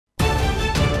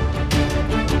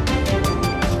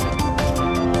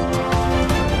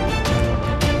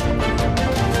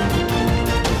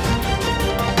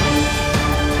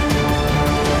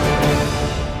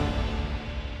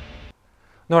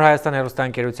Նոր Հայաստան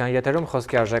հեռուստաընկերության եթերում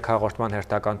խոսքի արժեք հաղորդման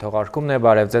հերթական թողարկումն է,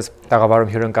 բարև ձեզ,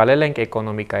 տաղավարում հյուրընկալել ենք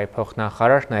Էկոնոմիկայի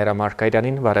փոխնախարար Նաիրա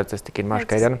Մարգարյանին, բարև ձեզ Տիկին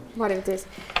Մարգարյան։ Բարև ձեզ։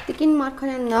 Տիկին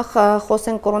Մարգարյան, նախ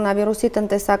խոսենք կորոնավիրուսի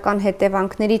տնտեսական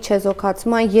հետևանքների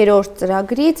չեզոքացման 3-րդ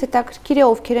ծրագրից, հետաքրքիր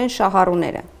է ովքեր են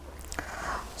շահառուները։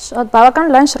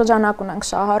 Բավական լայն շրջանակ ունենք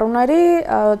շահառուների,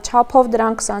 չափով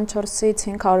դրանք 24-ից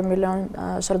 500 միլիոն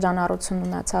շրջանառություն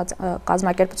ունեցած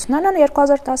կազմակերպություններ են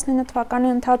 2019 թվականի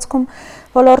ընթացքում,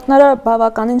 ոլորտները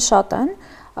բավականին շատ են,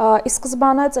 ի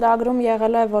սկզբանե ծրագրում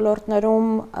եղել է ոլորտներում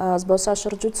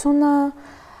զբոսաշրջությունը,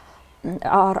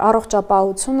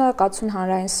 առողջապահությունը, կացուն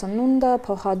հանրային սնունդը,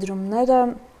 փոխադրումները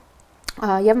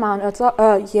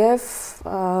և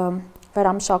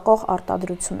վերամշակող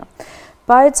արտադրությունը։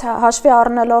 Բայց հաշվի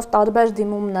առնելով տարբեր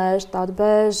դիմումներ,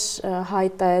 տարբեր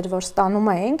հայտեր, որ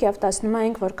ստանում էինք և տեսնում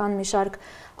էինք, որ կան մի շարք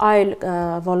այլ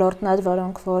ոլորտներ,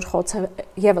 որոնք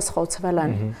ևս խոցվել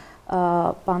են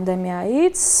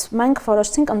պանդեմիայից, մենք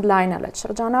որոշեցինք ընդլայնել այդ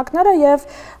շրջանակները և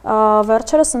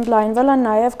վերջերս ընդլայնվել են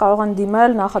նաև կարող են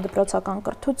դիմել նախադպրոցական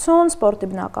կրթություն, սպորտի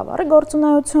բնագավառի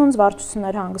գործունեություն,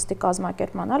 զվարճությունների հանգստի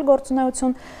կազմակերպման այլ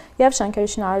գործունեություն և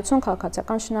շենքերի շինարարություն,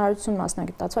 քաղաքացիական շինարարություն,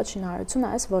 մասնագիտացված շինարարություն,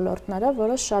 այս ոլորտները,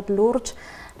 որը շատ լուրջ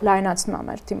լայնացնում է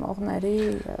մեր դիմողների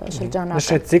շրջանակը։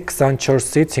 Նշեցիք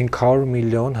 24-ից 500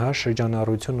 միլիոն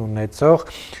շրջանառություն ունեցող,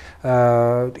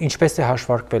 ինչպես է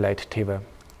հաշվարկվել այդ թիվը։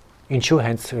 Ինչու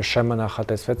հենց շեմը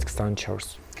նախատեսվեց 24։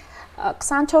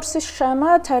 24-ի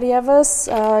շեմը թերևս,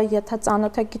 եթե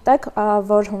ծանոթ եք գիտեք,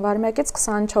 որ հունվար 1-ից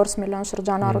 24 միլիոն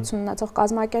շրջանառություն ունեցող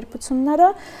կազմակերպությունները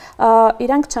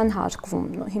իրենք չեն հարկվում,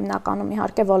 հիմնականում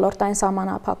իհարկե ոլորտային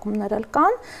սահմանափակումներ էլ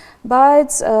կան,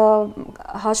 բայց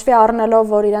հաշվի առնելով,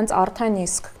 որ իրենց արդեն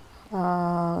իսկ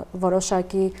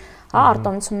որոշակի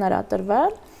արտոնություններ ա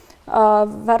տրվել,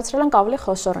 վերցրել ենք ավելի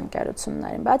խոշոր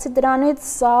ընկերություններին, բացի դրանից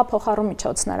սա փոխառու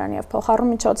միջոցներ են և փոխառու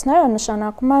միջոցները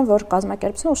նշանակում են, որ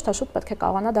կազմակերպությունը ուշ-թե-շուտ պետք է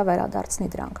կարողանա դա վերադարձնի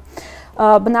դրանք։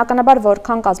 Բնականաբար,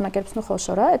 որքան կազմակերպությունը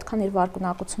խոշոր է, այդքան իր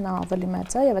վարկունակությունը ավելի մեծ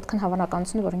է և այդքան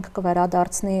հավանականությունը, որ ինքը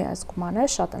կվերադարձնի այս գումարները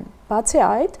շատ են։ Բացի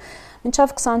այդ,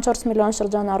 մինչև 24 միլիոն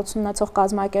շրջանառություն ունեցող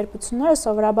կազմակերպությունները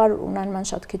սովորաբար ունեն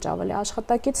շատ քիչ ավելի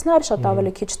աշխատակիցներ, շատ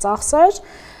ավելի քիչ ծախսեր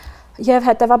և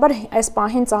հետևաբար այս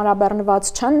պահին ծանրաբեռնված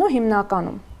չեն ու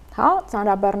հիմնականում,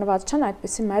 ծանրաբեռնված չեն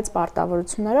այդպիսի մեծ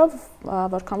պարտավորություններով,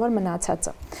 որքան որ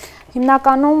մնացածը։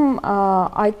 Հիմնականում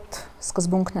այդ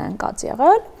սկզբունքն է ընկած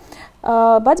եղել,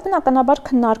 բայց բնականաբար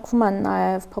քննարկվում են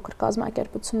նաև փոքր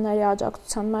կազմակերպությունների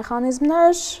աջակցության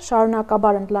մեխանիզմներ,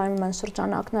 շարունակաբար ընդլայնում են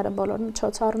շրջանակները բոլոր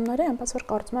միջոցառումների, այնպես որ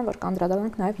կարծում եմ, որ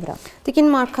կանդրադառնանք նաև դրան։ Տիկին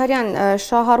Մարգարյան,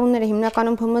 շահառուները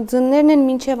հիմնականում ՓՄՁ-ներն են,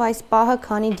 մինչև այս պահը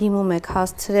քանի դիմում եք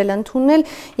հասցրել ընդունել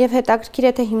և հետաքրքիր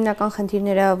է թե հիմնական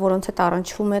խնդիրները, որոնց հետ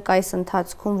առնչվում եք այս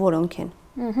ընթացքում, որոնք են։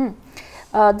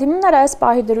 Դիմումները այս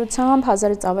պահի դրությամբ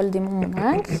 1000-ից ավել դիմում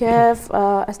ունենք և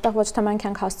այստեղ ոչ թե մենք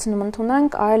ենք հասցնում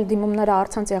ընդունենք, այլ դիմումները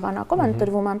առցանց եղանակով են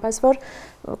տրվում, այնպես որ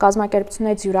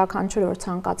կազմակերպություններից յուրաքանչյուրը որ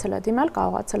ցանկացել է դիմել,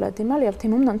 կարողացել է դիմել և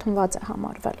դիմումն ընդունված է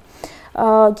համարվել։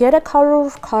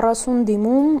 340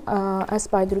 դիմում այս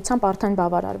պահի դրությամբ արդեն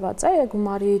բավարարված է,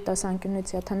 գումարի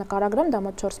տեսանկյունից եթե նկարագրեմ, դա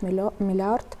մոտ 4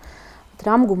 միլիարդ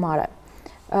դրամ գումար է։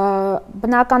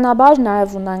 Բնականաբար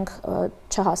նաև ունենք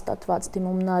չհաստատված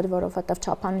դիմումներ, որովհետև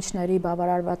չափանիշների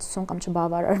բավարարվածություն կամ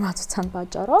չբավարարվածության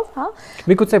պատճառով,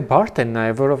 Միգուցե բարդ են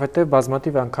նաև, որովհետև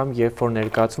բազմաթիվ անգամ երբ որ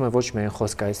ներկայացում է ոչ միայն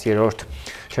խոսքը այս 3-րդ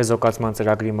չեզոքացման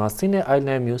ծրագրի մասին է, այլ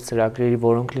նաև մյուս ծրագրերի,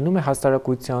 որոնք լինում է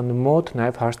հասարակության մոտ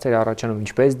նաև հարցեր առաջանում,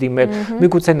 ինչպես դիմել,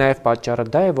 միգուցե նաև պատճառը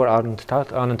դա է, որ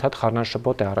անընդհատ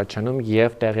խառնաշփոթ է առաջանում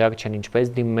և տեղյակ չեն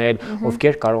ինչպես դիմել,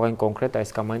 ովքեր կարող են կոնկրետ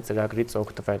այս կամ այն ծրագրից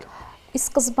օգտվել։ Ի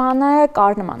սկզբանե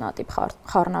կար նմանատիպ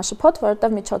խառնաշփոթ,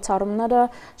 որովհետև միջոցառումները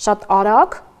շատ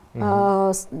արագ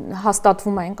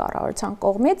հաստատվում էին կառավարության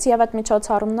կողմից և այդ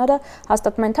միջոցառումները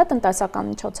հաստատվում են թե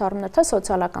տնտեսական միջոցառումներ, թե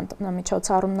սոցիալական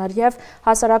միջոցառումներ և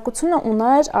հասարակությունը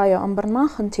ուներ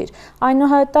ըմբռնման խնդիր։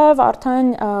 Այնուհետև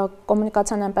արդեն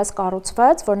կոմունիկացիան այնպես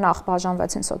կառուցվեց, որ նախ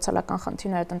բաժանվեցին սոցիալական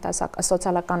խնդիրները,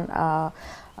 սոցիալական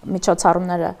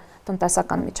միջոցառումները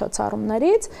տնտեսական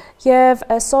միջոցառումներից և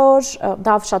այսօր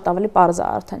դա շատ ավելի պարզ է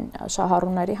արդեն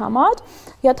շահառուների համար։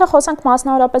 Եթե խոսենք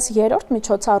մասնավորապես 3-րդ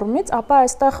միջոցառումից, ապա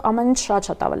այստեղ ամեն ինչ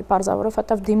շատ ավելի պարզ է,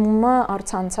 որովհետև դիմումը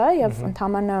առցանց է և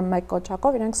ընդամենը մեկ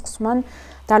կոճակով իրենք սկսում են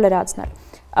դա լրացնել։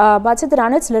 Բացի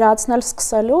դրանից լրացնել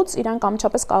սկսելուց իրենք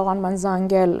անմիջապես կարողանում են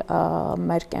զանգել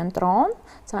մեր կենտրոն,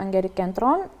 ցանկերի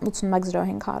կենտրոն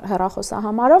 8105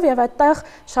 հեռախոսահամարով եւ այդտեղ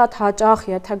շատ հաճախ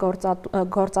եթե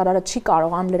գործարարը չի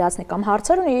կարողանում լրացնել կամ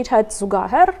հարցեր ունի իր հետ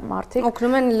զուգահեռ մարդիկ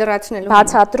օգնում են լրացնելու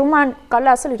բացատրում են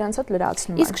կարելի ասել իրենց հետ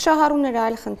լրացնում են իսկ շահառուները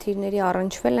այլ խնդիրների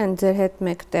առնչվել են ձեր հետ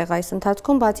մեկտեղ այս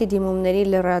ընթացքում բացի դիմումների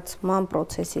լրացման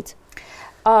process-ից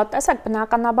Տեսեք,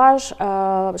 բնականաբար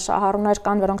շահառուներ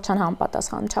կան, որոնք չեն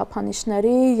համապատասխանում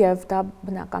չափանիշների եւ դա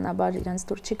բնականաբար իրենց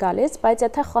դուր չի գալիս, բայց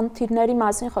եթե խնդիրների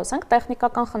մասին խոսենք,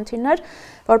 տեխնիկական խնդիրներ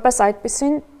որպես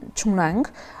այդպեսին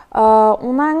չունենք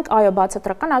ունենք այո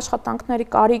բացատրական աշխատանքների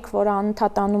կարիք, որ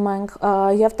անընդհատանում ենք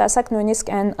եւ տեսեք նույնիսկ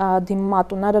այն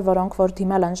դիմատուները, որոնք որ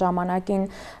դիմել են ժամանակին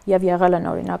եւ եղել են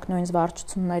օրինակ նույն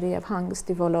զվարճությունների եւ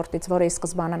հանգստի ոլորտից, որը ի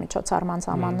սկզբանե միջոցառման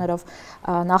սահմաններով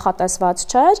նախատեսված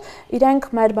չէր, իրենք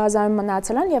մեր բազայում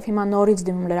մնացել են եւ հիմա նորից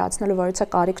դիմում լրացնելու որից է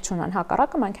կարիք չունեն։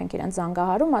 Հակառակը մենք ենք իրենց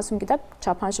զանգահարում, ասում գիտեք,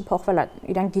 չափանիշը փոխվել է,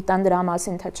 իրենք գիտեն դրա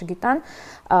մասին, թե չգիտեն,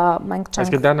 մենք չենք։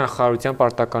 Այսինքն դա նախարարության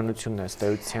պարտականությունն է,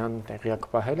 ստեյության տեղյակ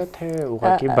պահելը, թե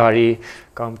ուղղակի բարի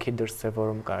կամքի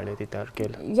դրսևորում կարելի է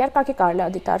դիտարկել։ Երկակի կարելի է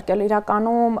դիտարկել,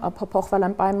 իրականում փոփոխվել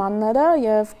են պայմանները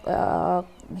եւ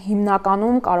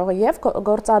հիմնականում կարող է եւ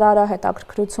գործարարը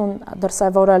հետաքրքրություն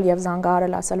դրսևորել եւ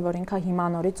զանգահարել, ասել, որ ինքը հիմա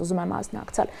նորից ուզում է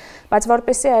մասնակցել, բայց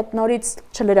որպեսզի այդ նորից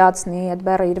չլրացնի, այդ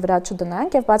բեռը իր վրա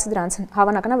չդնենք եւ բացի դրանից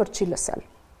հավանական է, որ չի լսել,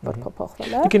 որ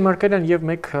փոփոխվել է։ Տիկին Մարկարյան եւ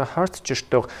մեկ հարց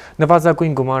ճշտող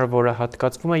նվազագույն գումարը, որը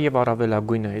հատկացվում է եւ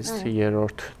առավելագույնը այս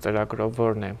երրորդ ծրագրով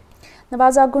որն է։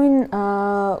 Նվազագույն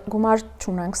գումար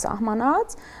չունենք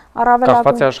սահմանած,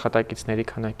 կախված է աշխատակիցների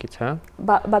քանակից, հա։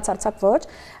 Բացարձակ ոչ։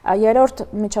 Երրորդ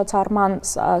միջոցառման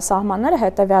սահմանները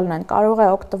հետեւյալն են. կարող է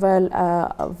օգտվել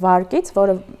վարկից,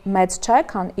 որը մեծ չէ,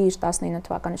 քան իր 19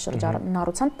 թվականի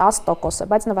շրջանառության 10%-ը,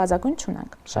 բայց նվազագույն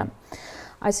չունենք, շեմ։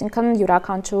 Այսինքն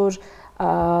յուրաքանչյուր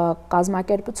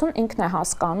կազմակերպություն ինքն է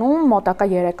հասկանում մոտակա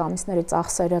 3 ամիսների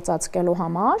ծախսերը ծածկելու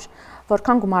համար,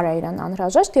 որքան գումար է իրեն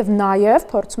անհրաժեշտ եւ նաեւ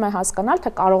փորձում է հասկանալ,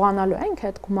 թե կարողանալու է ինքը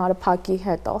այդ գումարը փակի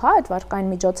հետո, հա, այդ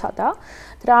վարկային միջոց է դա։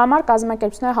 Դրա համար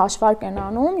կազմակերպությունները հաշվարկ են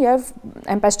անում եւ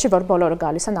այնպես չի, որ բոլորը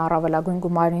գալիս են առավելագույն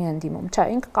գումարին են դիմում, չէ,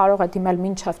 ինքը կարող է դիմել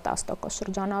մինչեւ 10%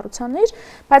 շրջանառության իր,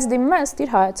 բայց դիմում է ըստ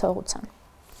իր հայեցողության։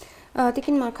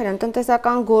 Տիկին Մարկարյան,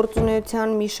 տնտեսական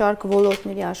գործունեության մի շարք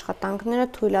ոլորտների աշխատանքները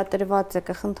թույլատրված է,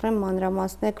 կխնդրեմ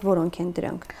մանրամասնեք, որոնք են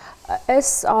դրանք։ Այս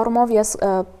առումով ես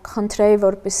խնդրեի,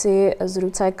 որպեսզի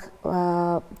զրուցեք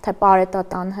թե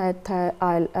պարետատան հետ, թե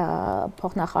այլ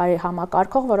փոխնախարարի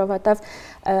համակարգող, որովհետև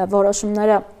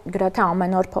որոշումները գրեթե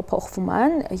ամեն օր փոփոխվում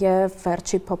են եւ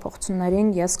վերջի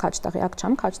փոփոխություններին ես քաջ տեղյակ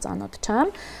չեմ, քաջ ծանոթ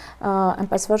չեմ,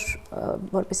 այնպես որ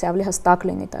որպեսզի ավելի հստակ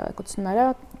լինի տեղեկությունները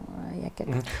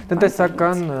եկեք։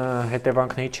 Տնտեսական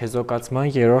հետևանքների չեզոքացման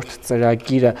երրորդ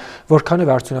ծրագիրը որքան է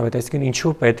արդյունավետ, այսինքն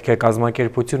ինչու պետք է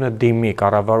կազմակերպությունը դիմի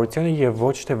կառավարությանը եւ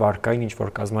ոչ թե վարկային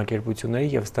ինչ-որ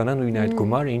կազմակերպությունների եւ ստանա նույն այդ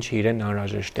գումարը, ինչը իրեն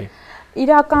անհրաժեշտ է։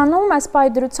 Իրականում այս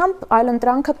պայդրությամբ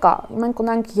այլընտրանքը կա։ Մենք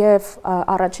ունենք եւ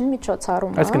առաջին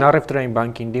միջոցառումը։ Այսինքն առևտրային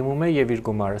բանկին դիմում է եւ իր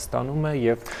գումարը ստանում է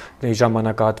եւ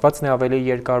ժամանակահատվածն է ավելի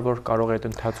երկար, որ կարող է այդ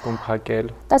ընթացքում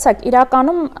փակել։ Տեսեք,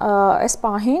 իրականում այս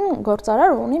պահին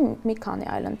գործարարը ունի մի քանի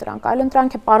այլընտրանք։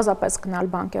 Այլընտրանք է պարզապես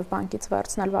գնալ բանկ եւ բանկից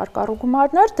վերցնել վարկառու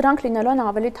գումարներ, դրանք լինելու են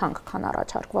ավելի թանկ, քան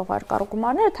առաջարկվող վարկառու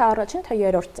գումարները, թե առաջին, թե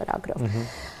երրորդ ծրագրով։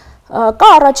 Կա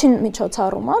առաջին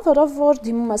միջոցառումը, որով որ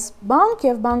դիմում ես բանկ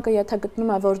եւ բանկը եթե գտնում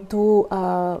է, որ դու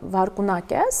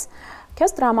վարկունակ ես,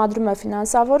 քեզ տրամադրում է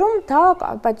ֆինանսավորում, դա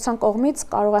պետության կողմից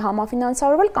կարող է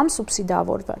համաֆինանսավորվել կամ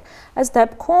սուբսիդավորվել։ Այս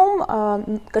դեպքում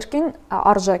կրկին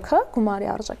արժեքը,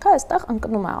 գումարի արժեքը այստեղ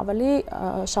ընկնում է ավելի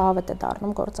շահավետ է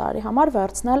դառնում գործարարի համար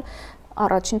վերցնել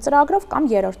առաջին ծրագրով կամ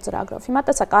երրորդ ծրագրով։ Հիմա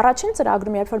տեսեք, առաջին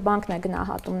ծրագրում, երբ որ բանկն է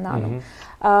գնահատումն անում,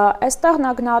 այստեղ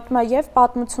նա գնահատում է եւ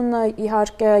պատմությունը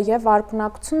իհարկե, եւ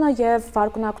վարկունակությունը, եւ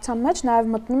վարկունակության մեջ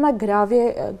նաեւ մտնում է գրավի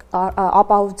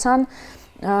ապահովության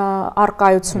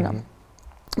արկայությունը։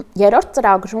 Երրորդ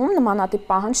ծրագրում նմանատիպ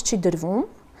պահանջ չի դրվում,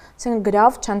 այսինքն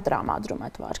գրավ չեն տրամադրում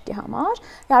այդ վարկի համար։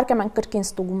 Իհարկե մենք կրկին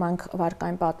ստուգում ենք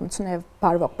վարկային պատմությունը եւ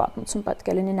բարվոք պատմություն պետք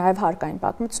է լինի, նաեւ հարկային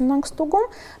պատմությունն ենք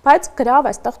ստուգում, բայց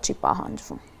գրավ այստեղ չի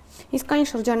պահանջվում։ Իսկ այն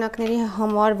շրջանակների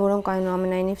համար, որոնք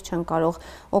այնուամենայնիվ չեն կարող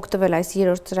օգտվել այս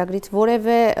երրորդ ծրագրից,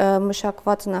 որևէ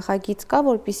մշակված նախագիծ կա,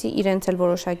 որպեսզի իրենց էլ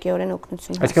որոշակիորեն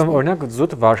օգնություն հասնի։ Այսինքն օրինակ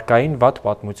զուտ վարկային վատ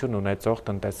պատմություն ունեցող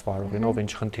տնտեսվարողին, ով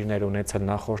ինչ խնդիրներ ունեցել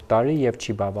նախորդ տարի եւ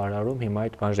չի բավարարում հիմա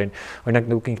այդ բաժին։ Օրինակ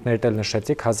դուք ինքներդ էլ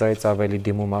նշեցիք 1000-ից ավելի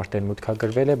դիմում արդեն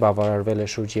մուտքագրվել է, բավարարվել է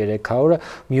շուրջ 300-ը,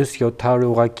 մյուս 700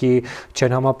 ուղակի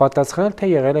չեն համապատասխանել,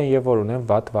 թե եղել են եւ որ ունեն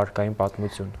վատ վարկային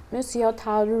պատմություն։ Մյուս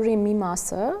 700-ի մի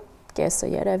մասը կեսը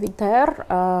երևի դեռ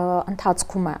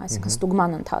ընթացքում է, այսինքն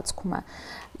ստուգման ընթացքում է։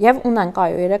 Եվ ունենք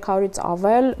այո 300-ից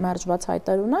ավել մերժված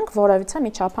հայտեր ունենք, որևիցե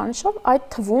միջափանիշով, այդ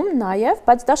թվում նաև,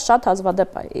 բայց դա շատ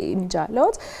հազվադեպ է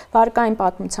իմիջիայլոց, վարկային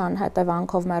պատմության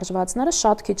հետևանքով մերժվածները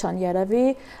շատ քիչ են երևի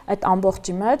այդ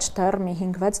ամբողջի մեջ դեռ մի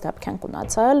 5-6 դեպք են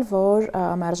ունեցել, որ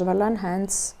մերժվել են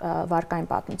հենց վարկային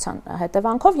պատմության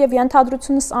հետևանքով եւ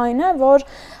ենթադրությունս այն է, որ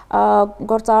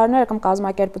գործարարները կամ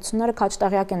կազմակերպությունները քաչ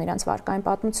տեղյակ են իրենց վարկային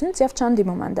պատմությունից եւ չեն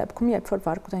դիմում այն դեպքում, երբ որ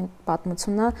վարկային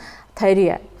պատմությունը թերի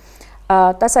է։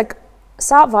 Տեսեք,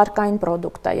 սա վարկային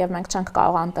պրոդուկտ է եւ մենք չենք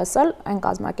կարող անտեսել այն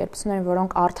կազմակերպություններին,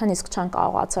 որոնք արդեն իսկ չեն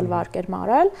կարողացել վարկեր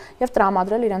մարել եւ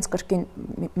տրամադրել իրենց կրկին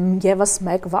եւս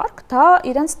մեկ վարկ, դա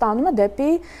իրենց տանում է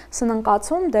դեպի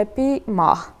սննկացում, դեպի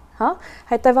մահ, հա։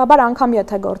 Հետեւաբար անգամ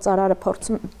եթե գործարարը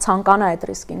փորձում ցանկանա այդ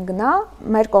ռիսկին գնա,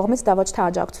 մեր կողմից դա ոչ թե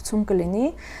աջակցություն կլինի,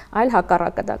 այլ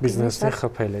հակառակը դա կլինի։ Բիզնեսը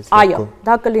խփել է։ Այո,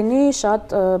 դա կլինի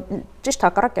շատ ճիշտ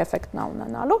հակառակ էֆեկտն է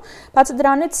ունենալու, բացի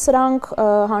դրանից սրանք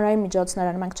հանրային միջոցներ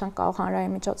են, մենք չենք կարող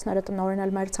հանրային միջոցները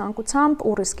տնօրինել մեր ցանկությամբ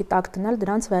ու ռիսկի տակ դնել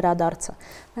դրանց վերադարձը։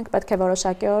 Մենք պետք է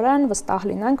որոշակիորեն վստահ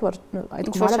լինենք, որ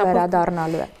այդ գումարը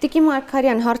վերադառնալու է։ Տիկին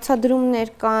Մարգարյան,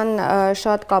 հարցադրումներ կան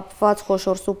շատ կապված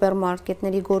խոշոր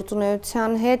սուպերմարկետների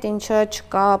գործունեության հետ, ինչը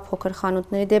չկա փոքր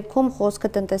խանութների դեպքում,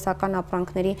 խոսքը տնտեսական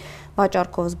ապրանքների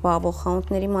վաճառքով զբաղվող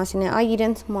խանութների մասին է, այ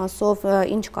իրենց մասով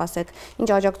ինչ կասեք, ինչ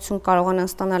աջակցություն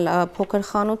կարողանան ստանալ փոքր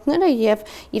խանութները եւ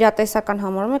իրատեսական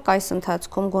համարում եք այս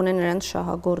ընթացքում գոնե նրանց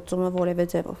շահագործումը որևէ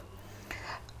ձևով։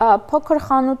 Փոքր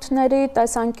խանութների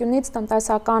տեսանկյունից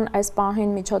տնտեսական այս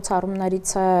պահին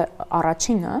միջոցառումներից է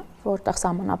առաջինը, որտեղ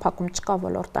սահմանափակում չկա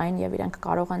ոլորտային եւ իրենք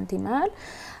կարող են դիմել։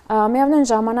 Միևնույն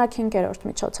ժամանակ 5-րդ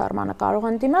միջոցառմանը կարող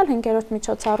են դիմել, 5-րդ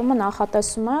միջոցառումը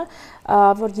նախատեսում է,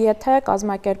 որ եթե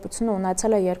կազմակերպությունը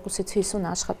ունեցել է 2-ից 50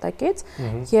 աշխատակից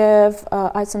եւ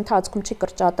այս ընթացքում չի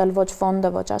կրճատել ոչ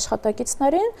ֆոնդը, ոչ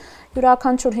աշխատակիցներին,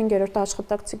 յուրաքանչյուր 5-րդ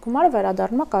աշխատակցի գումարը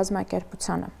վերադառնում է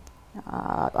կազմակերպությանը,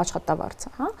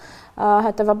 աշխատավարձը, հա։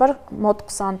 Հետեւաբար մոտ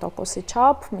 20%-ի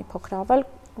չափ մի փոքր ավել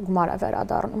գումար է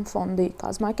վերադառնում ֆոնդի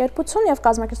կազմակերպություն եւ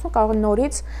կազմակերպությունը կարող է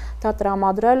նորից դա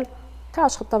տրամադրել թե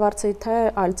աշխատավարձի, թե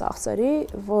այլ ծախսերի,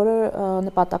 որը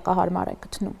նպատակահարմար է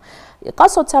գտնում։ Կա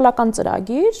սոցիալական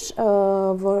ծրագիր,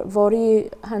 որի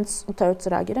հենց 8-րդ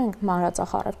ծրագիրը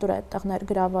մանրածախ առևտուրը այդտեղ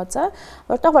ներգրաված է,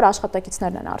 որտեղ որ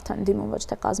աշխատակիցներն են արդեն դիմում, ոչ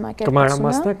թե կազմակերպությունը։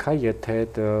 Կմանրամասնեք, հա, եթե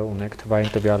ունեք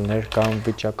թվային տվյալներ կամ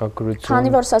վիճակագրություն։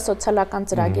 Քանի որ սա սոցիալական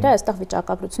ծրագիր է, այստեղ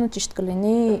վիճակագրությունը ճիշտ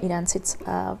կլինի իրենցից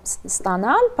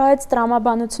ստանալ, բայց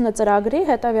տրամաբանությունը ծրագրի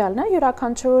հետևյալն է,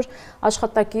 յուրաքանչյուր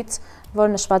աշխատակից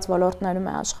որ նշված ոլորտներում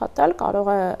է աշխատել, կարող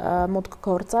է մուտք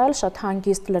գործել շատ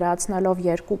հանգիստ լրացնելով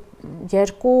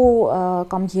 2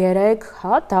 կամ 3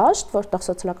 հա դաշտ, որտեղ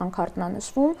սոցիալական քարտն է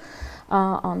նշվում,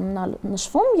 անունն է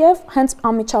նշվում եւ հենց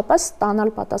անմիջապես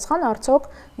ստանալ պատասխան արդյոք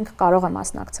ինքը կարող է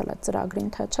մասնակցել այդ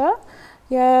ծրագրին թե չէ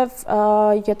եւ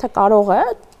եթե կարող է,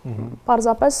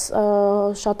 պարզապես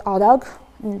շատ արագ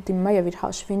դիմում է եւ իր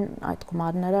հաշվին այդ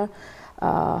գումարները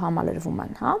համալրվում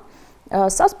են, հա։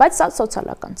 Բայց սա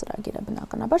սոցիալական ծրագիր է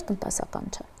բնականաբար, տնտեսական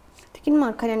չէ։ Տիկին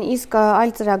Մարգարյան, իսկ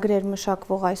այլ ծրագրեր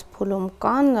մշակվող այս փուլում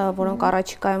կան, որոնք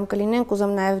առաջիկայում կլինեն,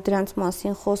 կուզեմ նաև դրանց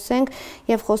մասին խոսենք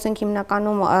եւ խոսենք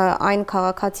հիմնականում այն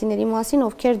քաղաքացիների մասին,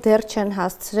 ովքեր դեռ չեն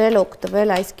հասցրել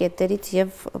օգտվել այս կետերից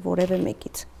եւ որևէ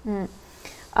մեկից։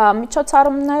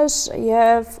 Միջոցառումներ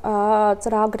եւ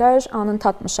ծրագրեր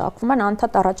անընդհատ մշակվում են,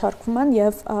 անընդհատ առաջարկվում են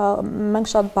եւ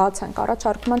մենք շատ բաց ենք,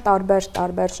 առաջարկվում են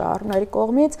տարբեր շահառուների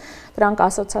կողմից, դրանք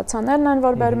ասոցիացիաներն են,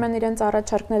 որ բերում են իրենց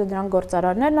առաջարկները, դրանք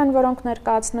գործարարներն են, որոնք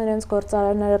ներկայացնում են իրենց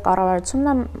գործարարները,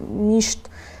 կառավարությունն է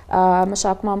միշտ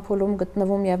մշակման փուլում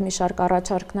գտնվում եւ մի շարք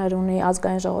առաջարկներ ունի,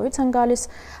 ազգային ժողովից են գալիս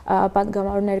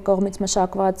պատգամավորների կողմից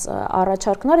մշակված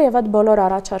առաջարկները եւ այդ բոլոր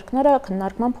առաջարկները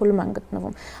քննարկման փուլում են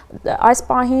գտնվում։ Այս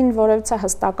պահին որևիցե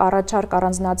հստակ առաջարկ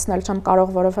առանձնացնել չեմ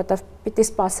կարող, որովհետեւ պիտի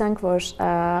սպասենք, որ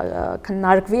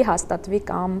քննարկվի, հաստատվի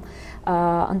կամ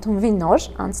ընդունվի նոր,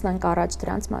 անցնենք առաջ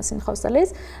դրանց մասին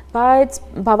խոսելիս, բայց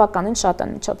բավականին շատ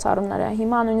են միջոցառումները։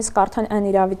 Հիմա նույնիսկ արդեն այն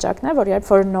իրավիճակն է, որ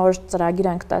երբ որ նոր ծրագիր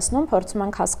ենք տեսնում, փորձում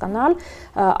ենք հասկանալ,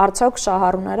 արդյոք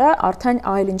շահառուները արդեն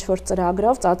այլ ինչ-որ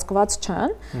ծրագրով ծածկված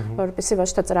չեն, որովհետեւ ոչ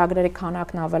թե ծրագրերի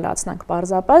քանակն ավելացնենք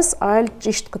պարզապես, այլ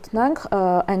ճիշտ գտնենք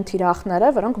այն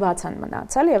թիրախները, որոնք բաց են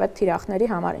մնացել եւ այդ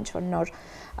թիրախների համար ինչ-որ նոր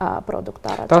պրոդուկտ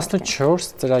առաջարկենք։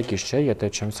 14 ծրագիր չէ, եթե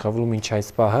չեմ սխալվում, ինչ այս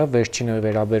պահը վերջինը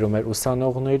վերաբերում էր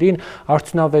ուսանողներին,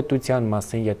 արդյունավետության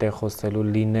մասին եթե խոսելու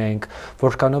լինենք,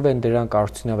 որքանով են դրանք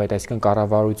արդյունավետ, այսինքն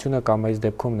կառավարությունը կամ այս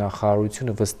դեպքում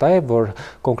նախարարությունը վստահ է, որ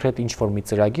կոնկրետ ինչ-որ մի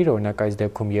ծրագիր, օրինակ այս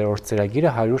դեպքում 3-րդ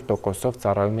ծրագիրը 100%-ով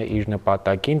ծառայում է իր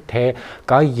նպատակին, թե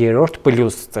կա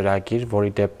 3+ ծրագիր,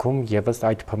 որի դեպքում եւս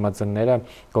այդ ՓՄԶ-ները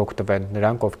կօգտվեն,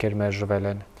 նրանք ովքեր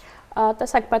մերժվել են։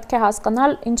 Տեսեք, պետք է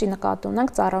հասկանալ ինչի նկատի ունենք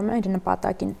ծառայում է իր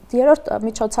նպատակին։ Երրորդ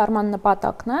միջոցառման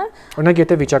նպատակն է։ Օրինակ,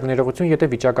 եթե վիճակներողություն, եթե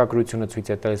վիճակագրությունը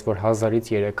ցույց է տալիս, որ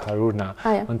 1000-ից 300-ն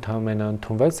է ընդհանրապես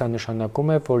ընդունվել, սա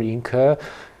նշանակում է, որ ինքը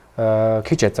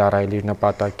քիչ է ծառայել իր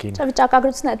նպատակին։ Չէ,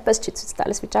 վիճակագրությունը այդպես չի ցույց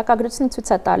տալիս։ Վիճակագրությունը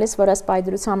ցույց է տալիս, որ այս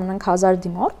պայծրությամբ ունենք 1000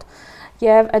 դիմորդ,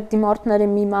 եւ այդ դիմորդների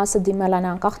մի մասը դիմել են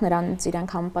անկախ նրանից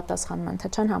իրենք համապատասխանում են, թե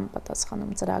չեն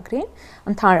համապատասխանում ծրագրին,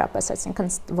 ընդհանրապես,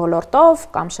 այսինքն ոլորտով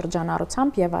կամ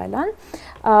շրջանառությամբ եւ այլն։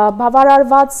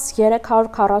 Բավարարված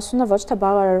 340-ը ոչ թե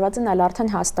բավարարված են, այլ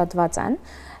արդեն հաստատված են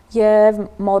եւ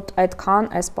մոտ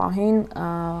այդքան այս պահին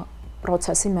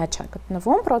process-ի մեջ է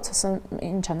գտնվում, process-ը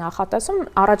ինչ է նախատեսում,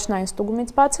 առաջնային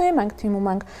ստուգումից բացի մենք թիմում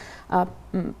ենք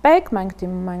ՊԵԿ, մենք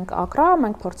դիմում ենք ԱԿՐԱ,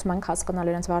 մենք փորձում ենք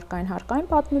հասկանալ իրենց վարկային հարկային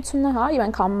պատմությունը, հա, եւ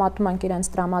մենք համեմատում ենք իրենց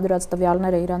տրամադրած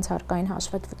տվյալները իրենց հարկային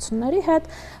հաշվետվությունների հետ,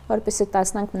 որպեսզի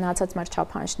տեսնենք մնացած մեր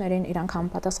չափանիշներին իրանք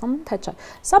համապատասխանում են, թե չէ։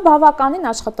 Սա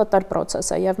բավականին աշխատատար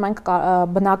process է եւ մենք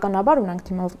բնականաբար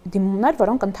ունենք դիմումներ,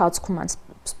 որոնք ընթացքում են,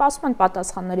 սպասում են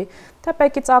պատասխանների, թե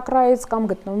ՊԵԿ-ից ԱԿՐԱ-ից կամ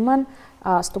գտնվում են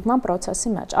ստուգման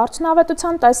process-ի մեջ։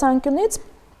 Արդյունավետության տեսանկյունից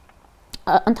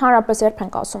ընդհանրապես երբ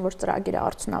ենք ասում, որ ծրագիրը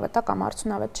արդյունավետ է կամ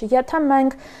արդյունավետ չի, եթե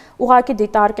մենք ուղղակի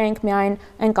դիտարկենք միայն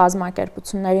այն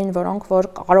կազմակերպություններին, որոնք որ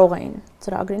կարող էին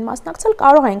ծրագրին մասնակցել,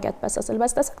 կարող ենք այդպես ասել,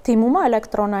 բայց տեսեք, դիմումը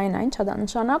էլեկտրոնային է, ինչ է դա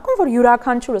նշանակում, որ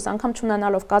յուրաքանչյուրս անգամ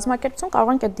չունենալով կազմակերպություն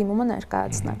կարող ենք այդ դիմումը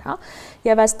ներկայացնել, հա։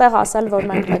 Եվ այստեղ ասել, որ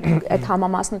մենք այդ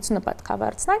համամասնությունը պետք է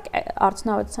վերցնենք,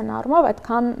 արդյունավետության առումով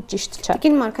այդքան ճիշտ չէ։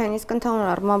 Տիկին Մարգարյան, իսկ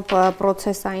ընդհանուր առմամբ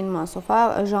process-ային մասով, հա,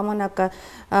 ժամանակը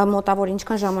մոտավոր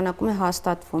ինչքան ժամանակում է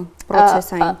հաստատվում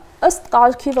process-ային։ Ըստ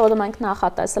կարգի, որը մենք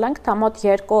նախատեսել ենք, դա մոտ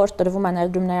 2 օր տրվում է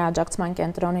ներդրումների աջակցման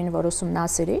կենտրոնին, որ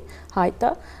ուսումնասիրի հայտը։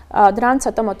 Դրանից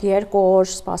հետո մոտ 2 օր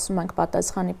սպասում ենք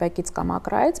պատասխանի ՊԵԿ-ից կամ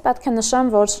ԱԿՐԱ-ից։ Պետք է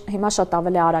նշեմ, որ հիմա շատ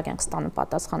ավելի արագ ենք ստանում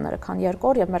պատասխանները, քան 2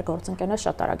 օր, եւ մեր գործընկերները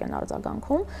շատ արագ են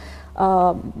արձագանքում։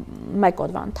 1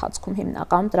 օրվա ընթացքում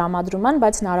հիմնականում տրամադրում են,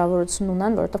 բայց հնարավորություն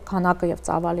ունեն, որովհետև քանակը եւ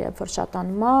ծավալը երբ որ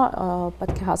շատանում է,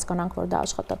 պետք է հասկանանք, որ դա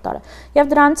աշխատատար է։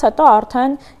 Եվ դրանից հետո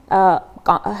արդեն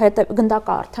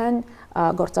գնդակը արդեն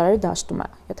գործարարի դաշտում է։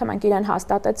 Եթե մենք իրեն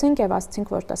հաստատեցինք եւ ասացինք,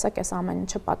 որ տեսեք, այս ամեն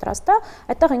ինչը պատրաստ է,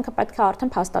 այդտեղ ինքը պետք է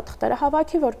արդեն փաստաթղթերը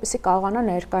հավաքի, որպեսզի կարողանա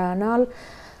ներկայանալ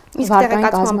Իսկ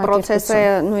տեղեկացման process-ը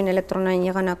նույն էլեկտրոնային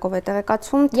եղանակով է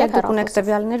տեղեկացում, թե դուք ունեք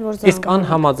տվյալներ, որ Իսկ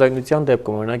անհամաձայնության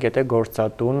դեպքում, օրինակ, եթե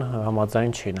գործատուն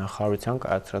համաձայն չի նախարարության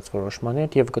կայացրած որոշմանի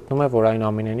հետ եւ գտնում է, որ այն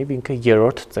ամենենիվ ինքը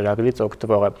երրորդ ծրագրից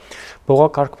օգտվող է,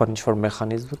 բողոքարկման ինչ-որ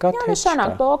մեխանիզմ կա, թե չկա։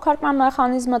 Բողոքարկման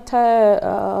մեխանիզմը թե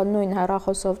նույն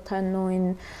հեռախոսով, թե նույն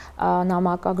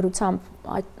նամակագրությամբ,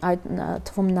 այդ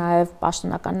թվում նաև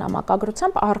պաշտոնական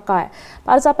նամակագրությամբ առկա է։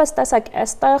 Պարզապես տեսեք,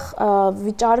 այստեղ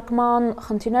վիճարկման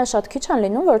խնդիրները շատ քիչ են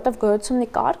լինում, որովհետև գոյություն ունի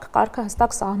կարգը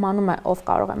հստակ սահմանում է, ով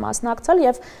կարող է մասնակցել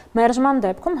եւ մերժման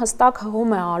դեպքում հստակ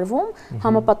հղում է արվում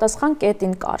համապատասխան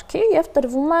կետին կարգի եւ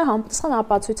տրվում է համապատասխան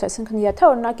ապացույց, այսինքն եթե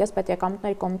օրինակ ես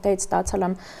պետեկամուտների կոմիտեից ստացել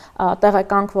եմ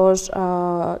տեղեկանք, որ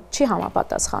չի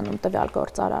համապատասխանում տվյալ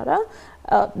գործարարը,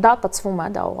 դա կցվում է,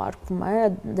 դա ուղարկվում է,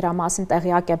 դրա մասին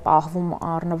տեղյակ է պահվում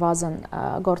առնվազն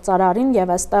գործարարին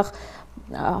եւ այստեղ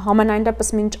համենայն դեպս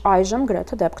մինչ այժմ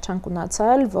գրեթե դեպք չենք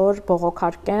ունեցել, որ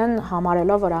բողոքարկեն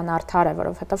համարելով որ անարդար է,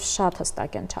 որովհետև շատ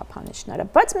հստակ են չափանիշները,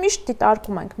 բայց միշտ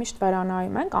դիտարկում ենք, միշտ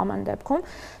վերանայում ենք ամեն դեպքում,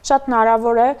 շատ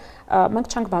հնարավոր է,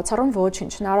 մենք չենք բացառում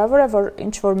ոչինչ, հնարավոր է, որ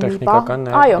ինչ որ մի բան,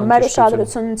 այո, մեր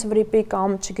ուշադրությունից վրիպի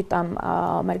կամ, չգիտեմ,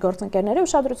 մեր գործընկերների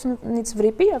ուշադրությունից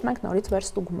վրիպի եւ մենք նորից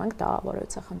վերստուգում ենք, դա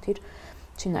որևիցե խնդիր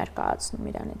չի ներկայացնում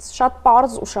իրենից։ Շատ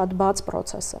պարզ ու շատ բաց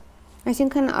process է։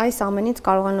 Այսինքն այս ամենից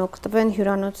կարող են օգտվեն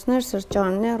հյուրանոցներ,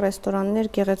 սրճարաններ, ռեստորաններ,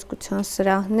 գեղեցկության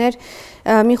սրահներ,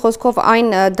 մի խոսքով այն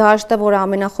դաշտը, որը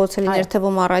ամենախոցելին էր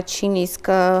թվում առաջին,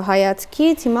 իսկ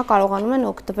հայացքից հիմա կարողանում են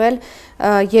օգտվել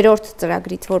երրորդ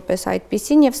ծրագրից որպես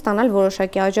այդպիսին եւ ստանալ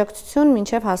որոշակի աջակցություն,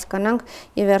 մինչեւ հասկանանք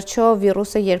եւ վերջո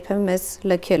վիրուսը երբեմն մեզ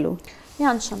լքելու։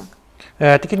 Միանշանակ։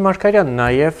 Տիկին Մարգարյան,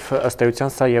 նաև ըստ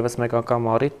էության սա եւս մեկ անգամ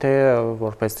առիթ է,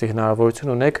 որպեսզի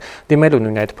հնարավորություն ունեք դիմելու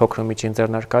նույն այդ փոքր ու միջին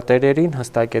ձեռնարկատերերին,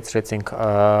 հստակեցրեցինք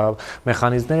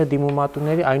մեխանիզմները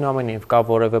դիմումատուների, այնուամենայնիվ կա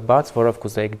որևէ բաց, որով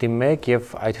կուզեիք դիմեք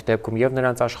եւ այդ դեպքում եւ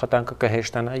նրանց աշխատանքը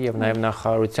կհեշտանա եւ նաեւ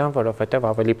նախարարության, որովհետեւ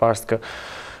ավելի պարզ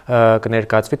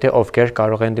կներկայացվի, թե ովքեր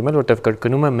կարող են դիմել, որտեղ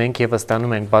կրկնում եմ, մենք եւս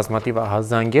ստանում ենք բազմաթիվ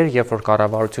ահազանգեր, երբ որ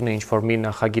կառավարությունը ինչ-որ մի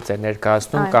նախագիծ է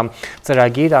ներկայացնում կամ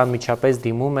ծրագիր անմիջապես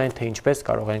դիմում են, թե ինչպես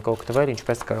կարող ենք օգտվել,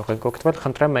 ինչպես կարող ենք օգտվել,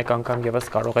 խնդրեմ մեկ անգամ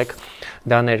եւս կարող եք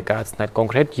դա ներկայացնել,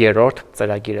 կոնկրետ երրորդ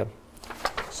ծրագիրը։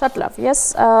 Շատ լավ, ես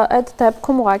այդ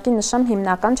դեպքում ուղղակի նշեմ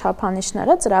հիմնական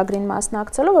չափանիշները ծրագրին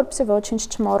մասնակցելու, որպեսզի ոչինչ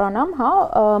չմոռանամ, հա,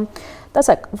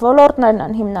 Տեսեք, ոլորտներն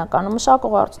են հիմնականում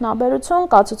մշակող-արդյունաբերություն,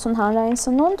 կացություն հանրային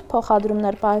սնունդ,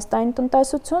 փոխադրումներ պահեստային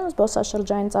տնտեսություն,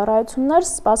 զբոսաշրջային ծառայություններ,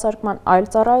 սպասարկման այլ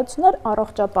ծառայություններ,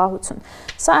 առողջապահություն։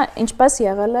 Սա ինչպես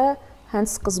եղել է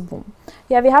հենց սկզբում։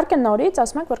 Եվ իհարկե նորից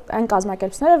ասում ենք, որ այն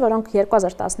կազմակերպությունները, որոնք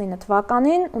 2019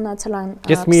 թվականին ունեցել են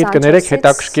Ես մի կներեք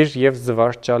հետաքրքիր եւ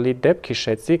զվարճալի դեպք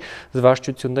հիշեցի,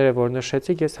 զվարճությունները, որ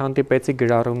նշեցիք, ես հանդիպեցի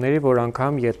գրառումների, որ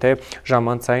անգամ եթե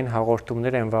ժամանցային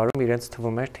հաղորդումներ են վարում, իրենց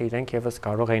թվում էր, թե իրենք եւս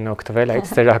կարող էին օգտվել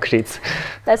այդ ծրագրից։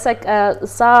 Տեսեք,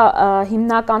 սա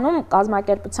հիմնականում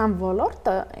կազմակերպության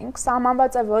ոլորտը ինքը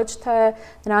սահմանված է ոչ թե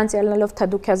նրանց ելնելով, թե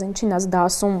դուք ես ինչին ես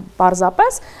դասում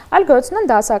պարզապես, այլ գոյություն են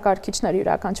դասակարգիչներ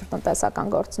յուրաքանչյուր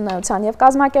տնտեսական գործունեության եւ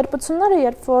կազմակերպությունները,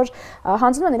 երբ որ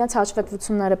հանձնում են իրենց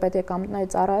հաշվետվությունները պետեկամտների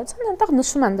ծառայության, այնտեղ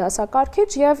նշում են դասակարգիչ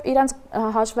եւ իրենց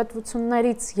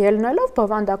հաշվետվություններից ելնելով,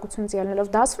 բովանդակությունից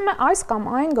ելնելով դասվում է այս կամ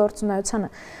այն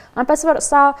գործունեությունը։ Այնպես որ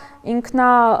սա ինքնա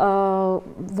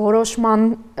որոշման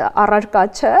առարկա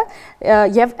չէ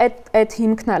եւ այդ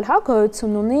հիմքն էլ հա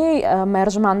գոյություն ունի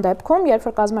մերժման դեպքում, երբ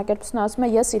որ կազմակերպությունը ասում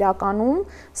է ես իրականում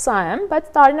սա եմ, բայց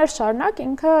տարիներ շարունակ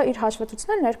ինքը իր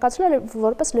հաշվետվությունները ներկայացրել է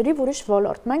որպես լրիվ ուրիշ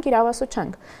ոլորտ։ Մենք իրավասու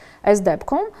չենք այս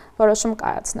դեպքում որոշում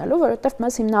կայացնելու, որովհետեւ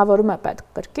մեզ հիմնավորում է պետք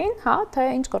կրկին, հա, թե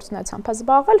ինչ գործունեությամբ է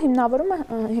զբաղվել, հիմնավորում է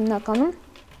հիմնականում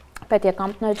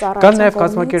պետեկամտների ծառայության։ Կան նաև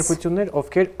կազմակերպություններ,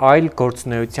 ովքեր այլ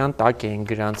գործունեության տակ էին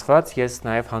գրանցված, ես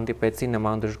նաև հանդիպեցի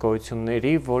նման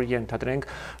դժգոհությունների, որ ենթադրենք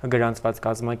գրանցված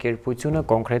կազմակերպությունը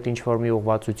կոնկրետ ինչ-որ մի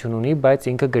ուղղվածություն ունի, բայց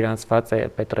ինքը գրանցված է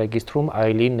պետռեգիստրում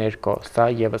այլի ներքո, սա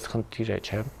եւս խնդիր է,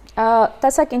 չէ՞։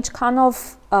 Տեսեք ինչքանով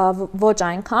ոչ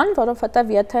այնքան,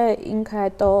 որովհետեւ եթե ինքը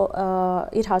հետո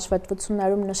իր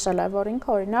հաշվետվություններում նշել է, որ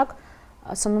ինքը օրինակ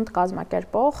սնունդ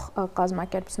կազմակերպող,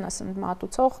 կազմակերպություն է սնունդ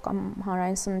մատուցող կամ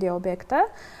հանրային սննդի օբյեկտ է,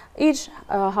 իր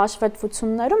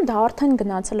հաշվետվություններում դա արդեն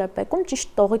գնացել է ՊԵԿ-ում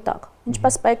ճիշտ տողի տակ։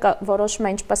 Ինչպես ՊԵԿ-ը որոշում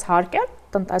է ինչպես հարկել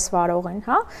տնտեսվարողին,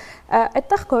 հա,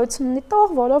 այդտեղ գոյություն ունի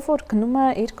տող, որով որ գնում է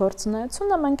իր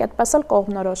գործունեությունը, մենք այդպես էլ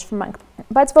կողմնորոշվում ենք։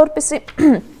 Բայց որպեսզի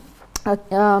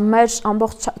մեր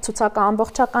ցուցակը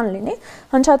ամբողջական լինի,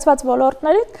 հնչեցված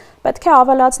ոլորտներից պետք է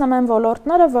ավելացնեմ այն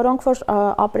ոլորտները, որոնք որ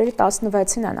ապրիլի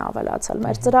 16-ին են ավելացել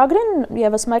մեր ծրագրին,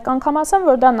 եւս մեկ անգամ ասեմ,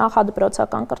 որ դա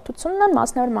նախադպրոցական կրթությունն են,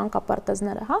 մասնավոր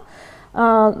մանկապարտեզները, հա,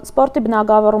 սպորտի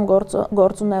բնագավառում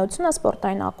գործունեությունը,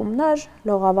 սպորտային ակումբներ,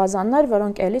 լողավազաններ,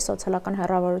 որոնք էլի սոցիալական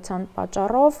հեռավորության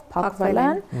պատճառով փակվել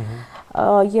են,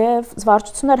 եւ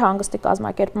զվարճություններ հանգստի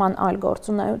կազմակերպման այլ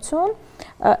գործունեություն,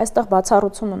 այստեղ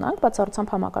բացառություն ունենք,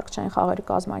 բացառությամբ համակարգչային խաղերի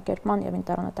կազմակերպման եւ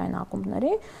ինտերնետային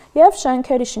ակումբների եւ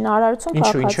շենքերի շինարարություն,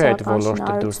 քաղաքացիական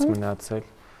շինարարություն,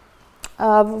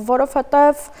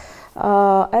 որովհետեւ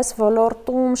այս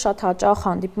ոլորտում շատ հաճախ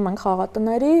հանդիպում ենք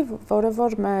խաղատների, որը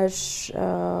որ մեր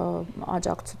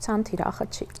աջակցության թիրախը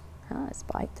չի, հա, այս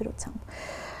բայդրությամբ։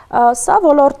 Սա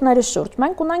ոլորտների շուրջ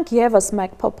մենք ունենք եւս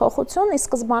մեկ փոփոխություն, իսկ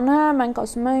սկզբանե մենք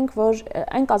ասում ենք, որ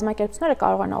այն կազմակերպությունները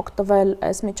կարող են օգտվել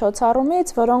այս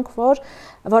միջոցառումից,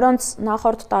 որոնց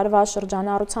նախորդ տարվա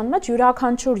շրջանառության մեջ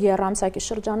յուրաքանչյուր եռամսյակի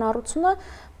շրջանառությունը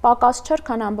պակաս չէր,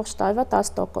 քան ամբողջ տարվա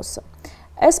 10%-ը։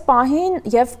 Այս պահին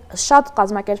եւ շատ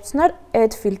կազմակերպություններ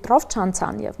այդ ֆիլտրով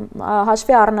չանցան եւ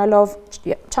հաշվի առնելով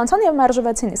չանցան եւ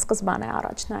մերժվեցին սկզբանե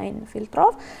առաջնային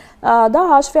ֆիլտրով, դա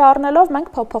հաշվի առնելով մենք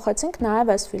փոփոխեցինք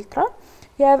նաեւ այս ֆիլտրը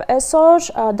եւ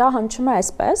այսօր դա հնչում է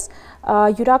այսպես,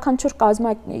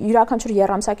 յուրաքանչյուր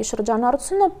եռամսյակի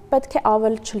շրջանառությունը պետք է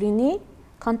ավել չլինի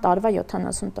քան տարվա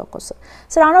 70%-ը։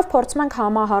 Սրանով փորձում ենք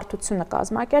համահարթությունը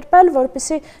կազմակերպել,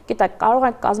 որպեսզի, գիտեք, կարող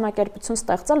ենք կազմակերպություն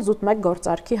ստեղծել զուտ մեկ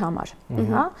գործարքի համար,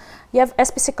 հա, եւ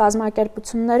այսպիսի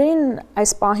կազմակերպություններին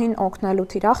այս պահին օգնելու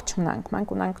թիրախ չունենք։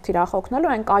 Մենք ունենք թիրախ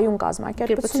օգնելու այն կայուն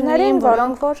կազմակերպություններին,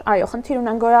 որոնք որ, այո, խնդիր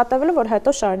ունեն գոյատևելու, որ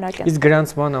հետո շարունակեն։ Իսկ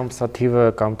գրանցման ամսաթիվը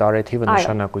կամ տարեթիվը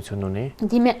նշանակություն ունի։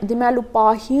 Դիմելու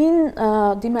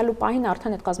պահին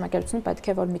արդեն այդ կազմակերպությունը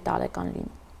պետք է որ մի տարեկան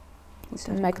լինի։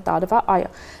 Մեկ տարվա, այո։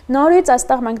 Նորից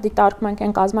այստեղ մենք դիտարկում ենք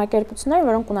այն կազմակերպությունները,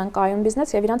 որոնք ունեն կայուն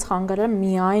բիզնես եւ իրենց խանգարել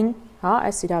միայն, հա,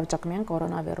 այս իրավիճակը միայն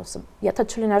կորոնավիրուսը։ Եթե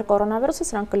չլիներ կորոնավիրուսը,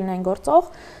 սրանք կլինեին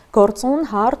գործուն,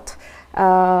 հարթ,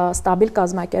 ստաբիլ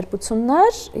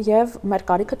կազմակերպություններ եւ մեր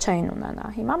կարիքը չէին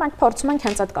ունենա։ Հիմա մենք փորձում ենք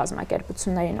հենց այդ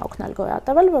կազմակերպություններին օգնել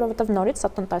գոյատևել, որովհետեւ նորից սա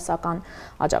տնտեսական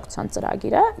աջակցության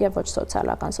ծրագիր է եւ ոչ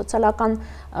սոցիալական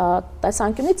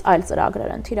տեսանկյունից այլ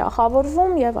ծրագրեր են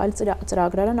թիրախավորվում եւ այլ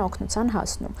ծրագրեր են օգնության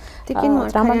հասնում։ Տիկին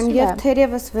Մարգարյան, եւ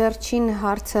թերևս վերջին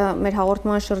հարցը մեր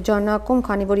հաղորդման շրջանակում,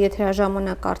 քանի որ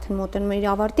եթերաժամանակը արդեն մոտենում է իր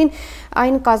ավարտին,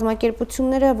 այն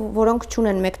կազմակերպությունները, որոնք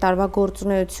չունեն մեկ տարվա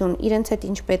գործունեություն, իրենց հետ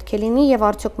ինչ պետք է լինի եւ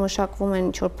արդյոք մշակվում են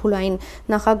ինչ-որ փուլային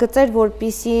նախագծեր,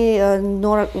 որպիսի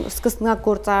նոր սկսնակ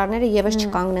գործարարները եւս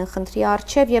չկանգնեն խնդրի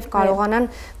առջեւ եւ կարողանան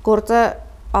գործը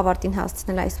ավարտին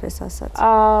հասցնել, այսպես ասած։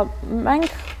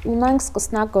 Մենք ունենք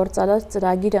սկսնակ գործարար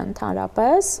ծրագիրը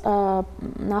ընդհանրապես,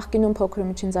 նախկինում փոքր ու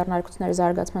միջին ձեռնարկությունների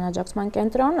զարգացման աջակցման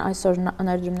կենտրոն, այսօր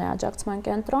ներդրումների աջակցման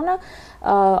կենտրոնը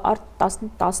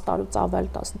 10 տարուց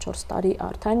ավել 14 տարի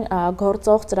արդեն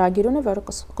գործող ծրագիր ունի, որը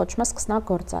կոչվում է սկսնակ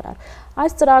գործարար։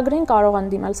 Այս ծրագրին կարող են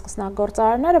դիմել սկսնակ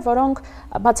գործարարները, որոնք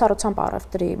բացառությամբ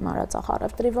առևտրի, մանրածախ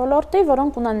առևտրի ոլորտի,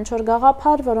 որոնք ունեն ինչ-որ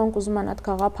գաղափար, որոնք ուզում են այդ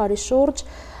գաղափարի շուրջ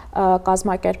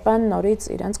կազմակերպեն նորից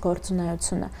իրենց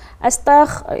գործունեությունը։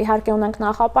 Այստեղ իհարկե ունենք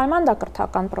նախապայման, դա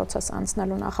կրթական process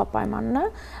անցնելու նախապայմանն է,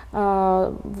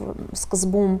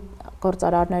 սկզբում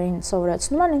գործարարներին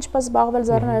սովորեցնում են ինչպես զբաղվել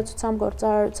ձեռներեցությամբ,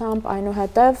 գործարարությամբ,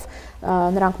 այնուհետև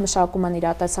նրանք մշակում են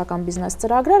իրատեսական բիզնես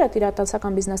ծրագրեր, այդ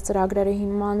իրատեսական բիզնես ծրագրերի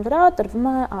հիման վրա տրվում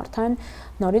է արդեն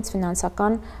նորից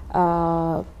ֆինանսական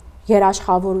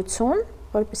երաշխավորություն,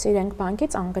 որպեսզի իրենք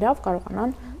բանկից անգրավ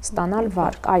կարողանան ստանալ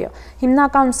վարկ։ Այո,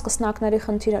 հիմնական սկսնակների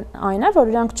խնդիրը այն է,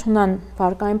 որ իրենք չունեն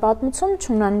վարկային պատմություն,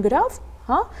 չունեն գրավ,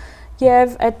 հա,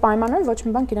 եւ այդ պայմաններում ոչ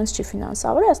մի բանկ իրենց չի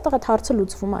ֆինանսավորի, այստեղ այդ հարցը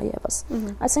լուծվում է եւս։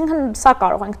 Այսինքն սա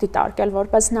կարող ենք դիտարկել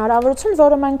որպես հնարավորություն,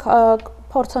 որը մենք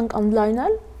փորձենք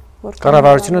ընդլայնել, որ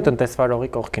կառավարությունը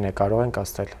տնտեսվարողի կողքին է, կարող ենք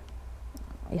ասել։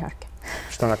 Իհարկե։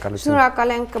 Շնորհակալություն։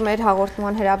 Շնորհակալ ենք մեր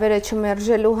հաղորդման հրավերը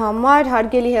չմերժելու համար։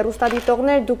 Հարգելի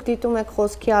հեռուստադիտողներ, դուք դիտում եք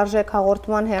Խոսքի արժեք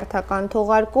հաղորդման հերթական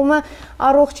թողարկումը։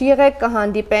 Առողջ եղեք,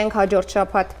 կհանդիպենք հաջորդ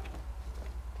շաբաթ։